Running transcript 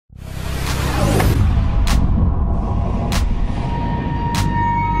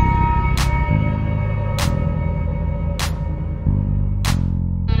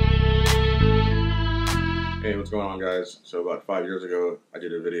on, guys? So about 5 years ago, I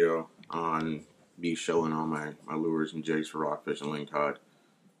did a video on me showing all my lures and jigs for rockfish and lingcod.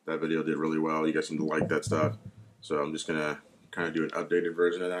 That video did really well. You guys seem to like that stuff. So I'm just gonna kind of do an updated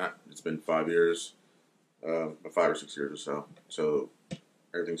version of that. It's been 5 years, 5 or 6 years or so. So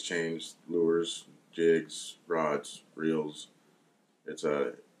everything's changed: lures, jigs, rods, reels. It's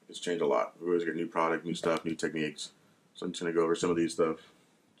changed a lot. We always get new product, new stuff, new techniques. So I'm just gonna go over some of these stuff,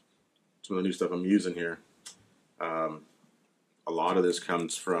 some of the new stuff I'm using here. A lot of this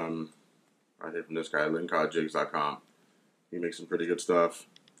comes from right here from this guy, LingcodJigs.com. He makes some pretty good stuff.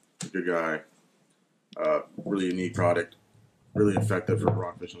 Good guy. Really unique product. Really effective for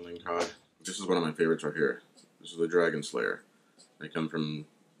rockfish and lingcod. This is one of my favorites right here. This is the Dragon Slayer. They come from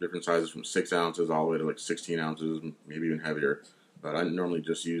different sizes, from 6 ounces all the way to like 16 ounces, maybe even heavier. But I normally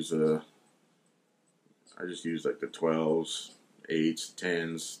just use like the 12s, 8s,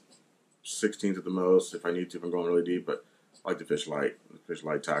 10s, 16s at the most if I need to, if I'm going really deep. But I like to fish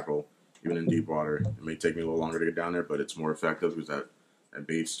light tackle, even in deep water. It may take me a little longer to get down there, but it's more effective because that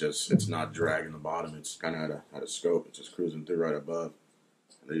bait's it's not dragging the bottom. It's kind of at a scope. It's just cruising through right above.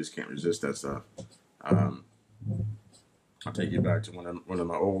 And they just can't resist that stuff. I'll take you back to one of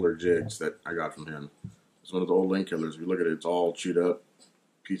my older jigs that I got from him. It's one of the old link killers. If you look at it, it's all chewed up.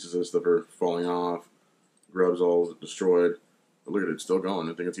 Pieces of stuff are falling off. Grubs all destroyed. But look at it, it's still going.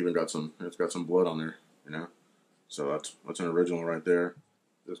 I think it's even got some blood on there, you know. So that's an original right there.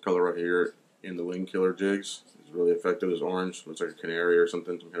 This color right here in the link killer jigs is really effective. It's orange. Looks like a canary or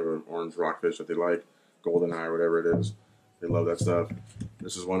something. Some kind of an orange rockfish that they like. Golden eye or whatever it is. They love that stuff.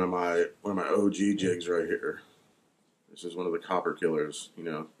 This is one of my OG jigs right here. This is one of the copper killers, you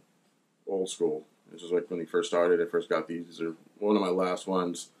know, old school. This is like when he first started. I first got these. These are one of my last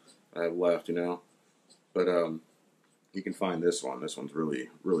ones I have left, you know. But you can find this one. This one's really,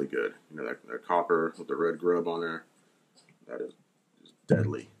 really good. You know, that copper with the red grub on there. That is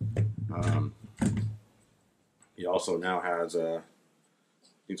deadly. He also now has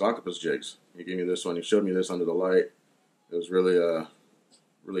these octopus jigs. He gave me this one. He showed me this under the light. It was really,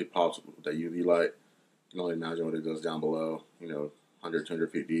 really possible with that UV light. You can only imagine what it does down below. You know, 100,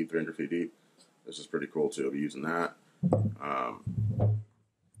 200 feet deep, 300 feet deep. This is pretty cool too. I'll be using that.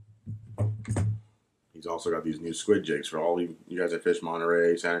 He's also got these new squid jigs for all you guys that fish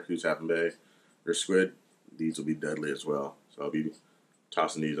Monterey, Santa Cruz, Half Bay. Your squid, these will be deadly as well. So I'll be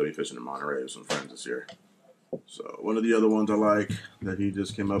tossing these. I'll be fishing in Monterey with some friends this year. So one of the other ones I like that he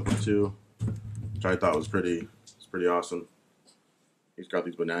just came up with too, which I thought was pretty awesome. He's got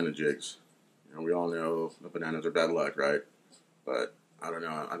these banana jigs. You know, we all know the bananas are bad luck, right? But I don't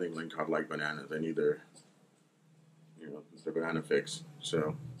know. I think lingcod like bananas. They need their banana fix. So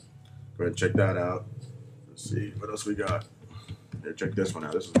go ahead and check that out. Let's see what else we got. Here, check this one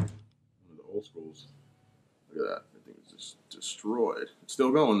out. This is one of the old schools. Look at that. I think it's just destroyed. It's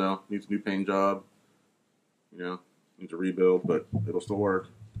still going though. Needs a new paint job. You know, needs a rebuild, but it'll still work.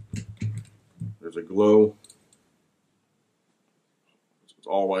 There's a glow. It's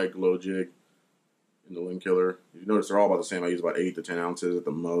all white glow jig in the link killer. You notice they're all about the same. I use about 8 to 10 ounces at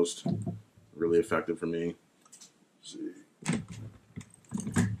the most. Really effective for me. Let's see.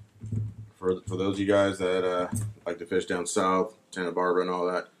 For those of you guys that like to fish down south, Santa Barbara and all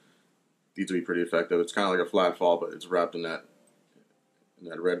that, these will be pretty effective. It's kind of like a flat fall, but it's wrapped in that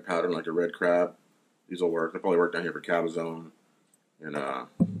red pattern like a red crab. These will work. They'll probably work down here for cabezone and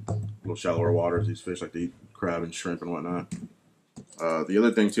little shallower waters. These fish like to eat crab and shrimp and whatnot. The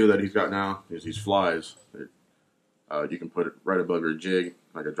other thing too that he's got now is these flies. You can put it right above your jig,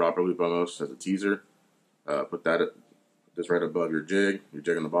 like a dropper loop almost, as a teaser. Put that just right above your jig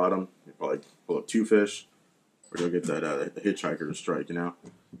on the bottom. You probably pull up 2 fish. We're gonna get that the hitchhiker to strike, you know.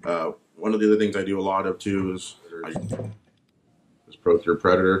 One of the other things I do a lot of too is this Procure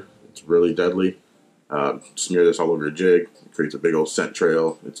Predator. It's really deadly. Smear this all over your jig. It creates a big old scent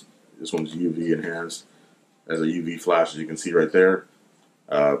trail. This one's UV enhanced. It has a UV flash, as you can see right there.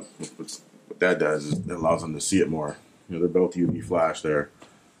 What that does is it allows them to see it more. You know, they're both UV flash there.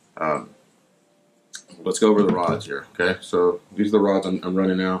 Let's go over the rods here, okay? So these are the rods I'm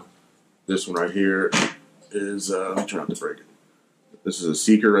running now. This one right here is, let me try not to break it. This is a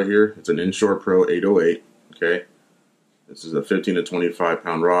Seeker right here. It's an Inshore Pro 808, okay? This is a 15 to 25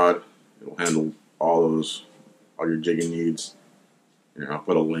 pound rod. It'll handle all your jigging needs. You know, I'll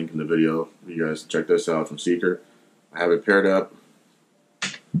put a link in the video for you guys to check this out from Seeker. I have it paired up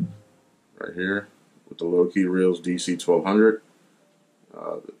right here with the Low Key Reels DC 1200.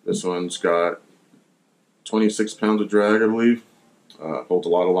 This one's got 26 pounds of drag, I believe. Holds a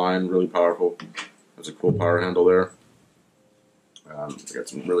lot of line, really powerful. Has a cool power handle there. I got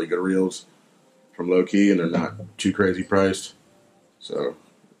some really good reels from low key, and they're not too crazy priced. So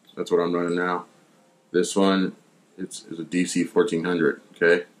that's what I'm running now. This one, is a DC 1400.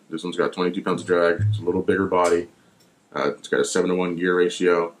 Okay, this one's got 22 pounds of drag. It's a little bigger body. It's got a 7-to-1 gear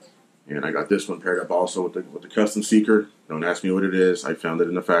ratio, and I got this one paired up also with the custom seeker. Don't ask me what it is. I found it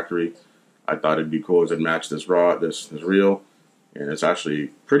in the factory. I thought it'd be cool as it matched this rod, this reel, and it's actually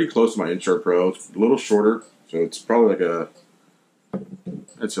pretty close to my Inshore Pro. It's a little shorter, so it's probably like a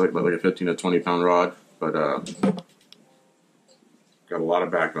 15 to 20 pound rod, but got a lot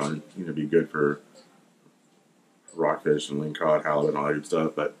of backbone. You know, be good for rockfish and lingcod, halibut, and all that good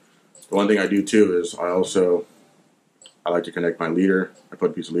stuff. But the one thing I do too is I like to connect my leader. I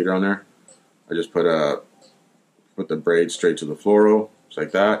put a piece of leader on there. I just put the braid straight to the fluoro, just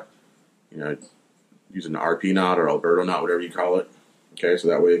like that. You know, using an RP knot or Alberto knot, whatever you call it. Okay, so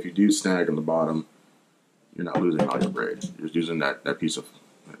that way if you do snag on the bottom, you're not losing all your braid. You're just using that piece of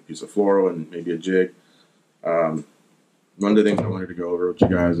fluoro and maybe a jig. One of the things I wanted to go over with you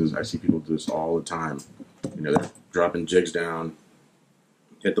guys is I see people do this all the time. You know, they're dropping jigs down,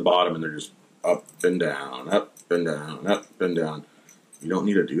 hit the bottom, and they're just up and down, up and down, up and down. You don't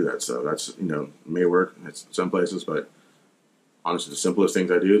need to do that stuff. That's, you know, may work in some places, but honestly, the simplest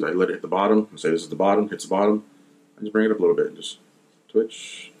things I do is I let it hit the bottom. I say this is the bottom, hits the bottom. I just bring it up a little bit and just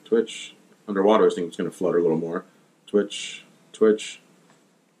twitch, twitch. Underwater, I think it's going to flutter a little more. Twitch, twitch.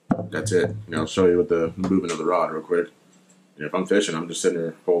 That's it. You know, I'll show you with the movement of the rod real quick. And if I'm fishing, I'm just sitting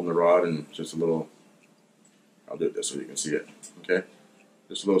there holding the rod and just a little. I'll do it this so you can see it. Okay,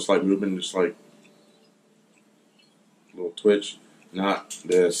 just a little slight movement, just like a little twitch. Not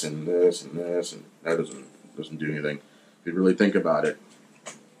this and this and this, and that doesn't do anything. If you really think about it,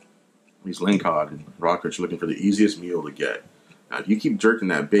 these lingcod and rockfish are looking for the easiest meal to get. Now, if you keep jerking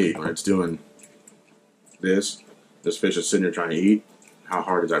that bait when it's doing this fish is sitting there trying to eat. How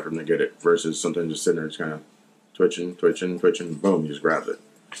hard is that for them to get it? Versus something just sitting there, just kind of twitching, twitching, twitching. Boom, you just grabs it.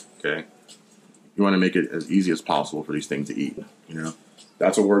 Okay. You want to make it as easy as possible for these things to eat. You know,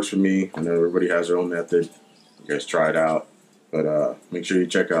 that's what works for me. I know everybody has their own method. You guys try it out, but make sure you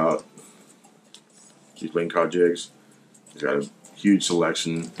check out these lingcod jigs. It's got a huge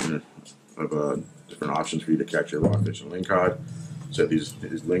selection of different options for you to catch your rockfish and lingcod. So these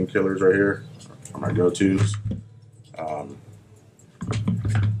ling killers right here are my go-tos.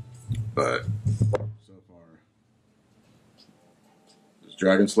 But so far, this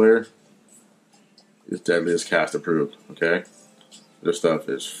Dragon Slayer is deadliest cast approved. Okay, this stuff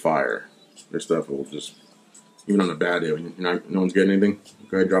is fire. This stuff will just, even on a bad day when no one's getting anything,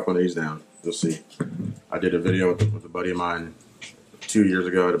 go ahead and drop one of these down. You'll see. I did a video with a buddy of mine 2 years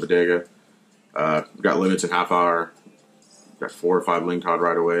ago at a bodega. Got limits in half hour. Got 4 or 5 lingcod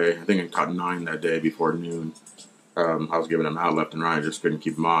right away. I think I caught 9 that day before noon. I was giving them out left and right. I just couldn't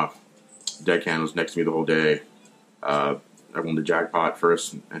keep them off. Deckhand was next to me the whole day. I won the jackpot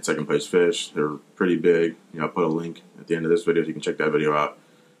first and second place fish. They were pretty big. You know, I'll put a link at the end of this video so you can check that video out.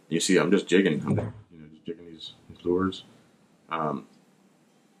 And you see, I'm just jigging. I'm just jigging these lures.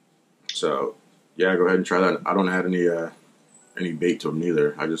 So yeah, go ahead and try that. I don't add any bait to them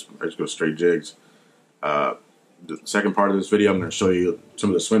either. I just go straight jigs. The second part of this video, I'm going to show you some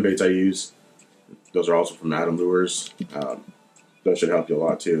of the swim baits I use. Those are also from Adam Lures. That should help you a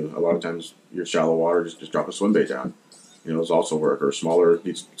lot too. A lot of times you're shallow water, just drop a swim bait down. You know, those also work. Or smaller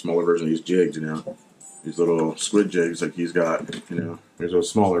version of these jigs. You know, these little squid jigs like he's got. You know, there's a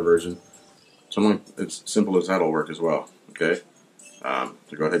smaller version. Something as simple as that'll work as well. Okay, so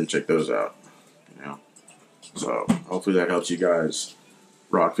go ahead and check those out. You know, so hopefully that helps you guys.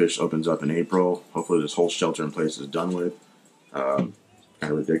 Rockfish opens up in April. Hopefully this whole shelter in place is done with. Kind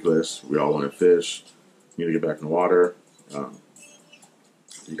of ridiculous. We all want to fish. Need to get back in the water.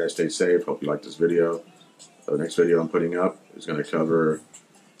 You guys stay safe. Hope you like this video. The next video I'm putting up is going to cover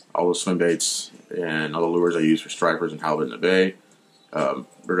all the swim baits and all the lures I use for stripers and halibut in the bay.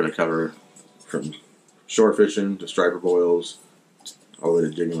 We're going to cover from shore fishing to striper boils all the way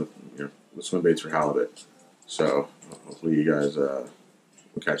to jigging with swim baits for halibut. So hopefully you guys will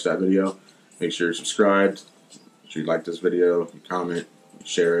catch that video. Make sure you're subscribed. Make sure you like this video, you comment, you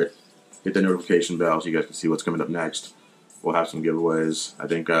share it, hit the notification bell so you guys can see what's coming up next. We'll have some giveaways. I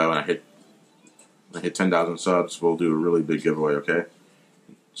think when I hit 10,000 subs, we'll do a really big giveaway. Okay,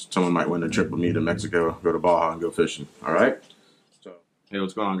 someone might win a trip with me to Mexico, go to Baja, and go fishing. All right. So hey,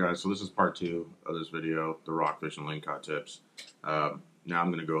 what's going on, guys? So this is part 2 of this video, the rockfish and lingcod tips. Now I'm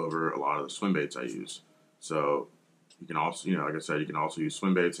going to go over a lot of the swim baits I use. So you can also, like I said, you can also use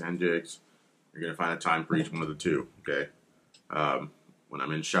swim baits and jigs. You're going to find a time for each one of the two. Okay. When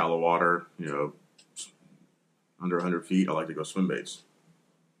I'm in shallow water, under 100 feet, I like to go swim baits.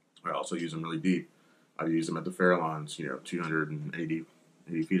 I also use them really deep. I use them at the Farallons, 280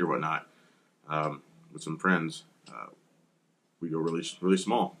 feet or whatnot, with some friends. We go really, really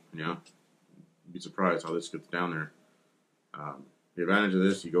small, You'd be surprised how this gets down there. The advantage of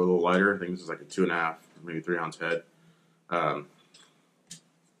this, you go a little lighter. I think this is like a 2.5, maybe 3 ounce head.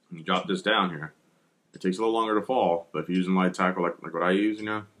 You drop this down here. It takes a little longer to fall, but if you're using light tackle like what I use,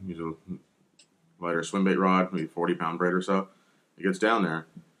 use a lighter swim bait rod, maybe 40-pound braid or so, it gets down there.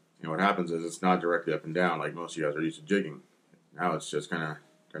 What happens is it's not directly up and down like most of you guys are used to jigging. Now it's just kind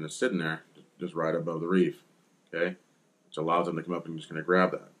of sitting there, just right above the reef, okay? Which allows them to come up and just kind of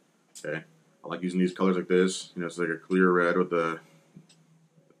grab that, okay? I like using these colors like this. It's like a clear red with the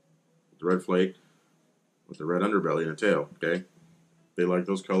red flake, with the red underbelly and a tail, okay? They like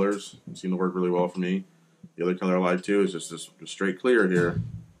those colors. They seem to work really well for me. The other color I like too is just this straight clear here.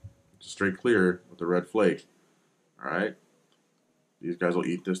 Just straight clear with the red flake, all right? These guys will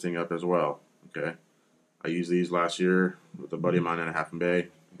eat this thing up as well, okay? I used these last year with a buddy of mine at Half Bay.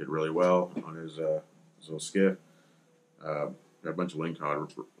 He did really well on his little skiff. Got a bunch of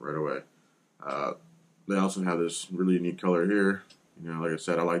Lingcod right away. They also have this really unique color here. Like I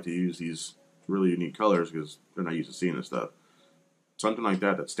said, I like to use these really unique colors because they're not used to seeing this stuff. Something like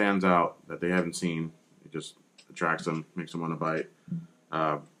that stands out that they haven't seen. It just attracts them, makes them want to bite.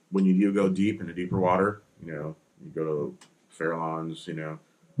 When you do go deep into deeper water, you go to Farallons,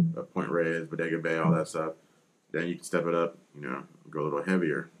 Point Reyes, Bodega Bay, all that stuff. Then you can step it up, go a little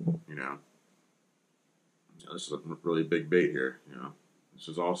heavier, This is a really big bait here,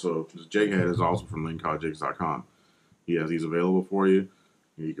 This jig head is also from LingcodJigs.com. He has these available for you.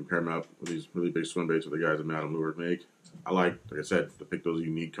 You can pair them up with these really big swim baits that the guys at Madam Lures make. I like I said, to pick those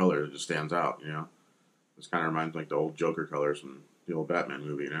unique colors. It just stands out, This kind of reminds me like the old Joker colors from the old Batman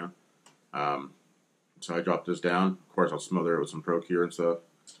movie, So I dropped this down. Of course, I'll smother it with some Procure and stuff.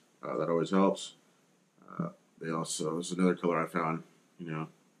 That always helps. This is another color I found,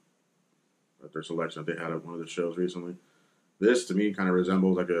 at their selection that they had at one of the shows recently. This, to me, kind of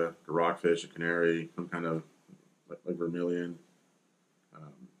resembles like a rockfish, a canary, some kind of like vermilion.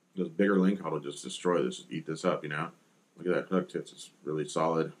 Those bigger Lingcod will just destroy this, just eat this up, Look at that hook tips. It's really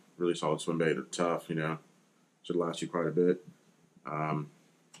solid swim bait. They're tough, Should last you quite a bit. I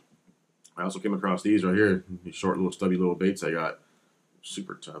also came across these right here, these short little stubby little baits I got.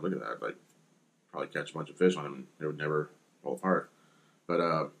 Super tough. Look at that. Like, probably catch a bunch of fish on them and they would never fall apart.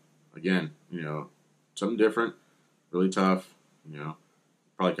 But again, something different, really tough,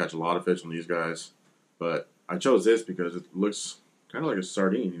 probably catch a lot of fish on these guys. But I chose this because it looks kind of like a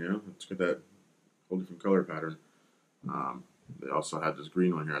sardine, It's got that whole different color pattern. They also had this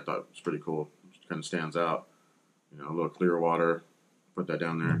green one here I thought was pretty cool. It kind of stands out. A little clear water. Put that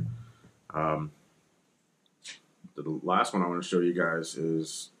down there. The last one I want to show you guys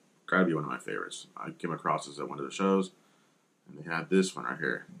is gotta be one of my favorites. I came across this at one of the shows, and they had this one right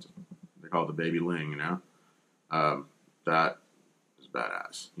here. They call it the Baby Ling, That is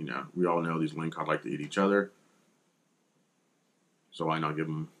badass. We all know these Lingcod like to eat each other, so why not give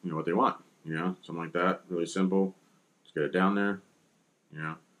them, what they want? Something like that. Really simple. Just get it down there.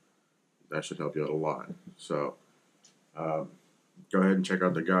 That should help you out a lot. So, go ahead and check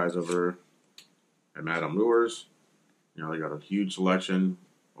out the guys over at Madam Lures. They got a huge selection.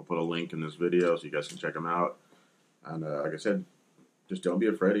 I'll put a link in this video so you guys can check them out. And like I said, just don't be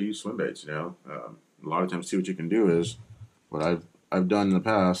afraid to use swim baits. A lot of times, too, what you can do is what I've done in the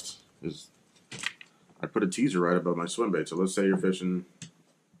past is I put a teaser right above my swim bait. So let's say you're fishing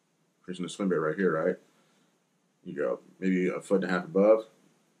a swim bait right here, right? You go maybe 1.5 feet above.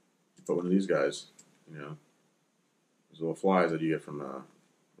 You put one of these guys. These little flies that you get from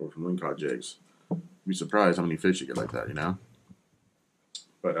Lingcod jigs. You'd be surprised how many fish you get like that,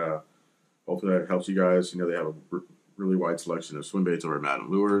 But hopefully that helps you guys. They have a really wide selection of swim baits over at Madam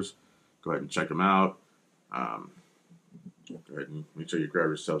Lures. Go ahead and check them out. Go ahead and make sure you grab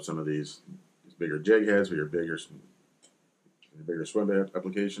yourself some of these bigger jig heads for your bigger swim bait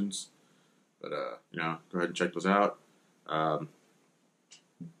applications. But go ahead and check those out.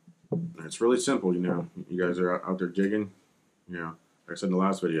 It's really simple, You guys are out there jigging. Like I said in the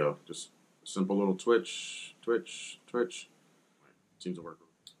last video, just a simple little twitch. Seems to work.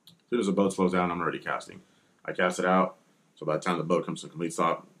 As soon as the boat slows down, I'm already casting. I cast it out, so by the time the boat comes to a complete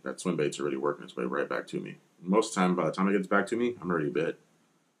stop, that swim bait's already working its way right back to me. Most of the time, by the time it gets back to me, I'm already bit.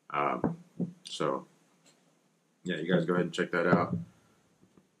 So, yeah, you guys go ahead and check that out.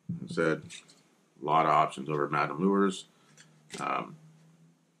 Like I said, a lot of options over at Madam Lures.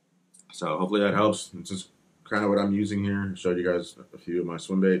 So hopefully that helps. This is kind of what I'm using here. I showed you guys a few of my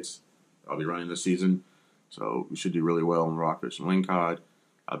swim baits I'll be running this season. So we should do really well in rockfish and Lingcod.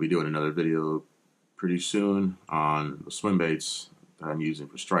 I'll be doing another video pretty soon on the swim baits that I'm using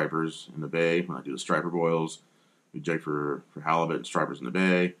for stripers in the bay when I do the striper boils. We jig for halibut and stripers in the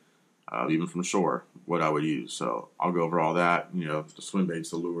bay, even from shore, what I would use. So I'll go over all that, you know, the swim baits,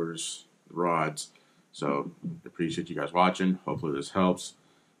 the lures, the rods. So appreciate you guys watching. Hopefully this helps.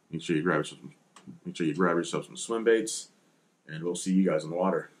 Make sure you grab yourself some swim baits, and we'll see you guys in the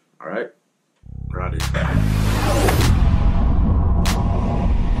water. All right, we're out of here.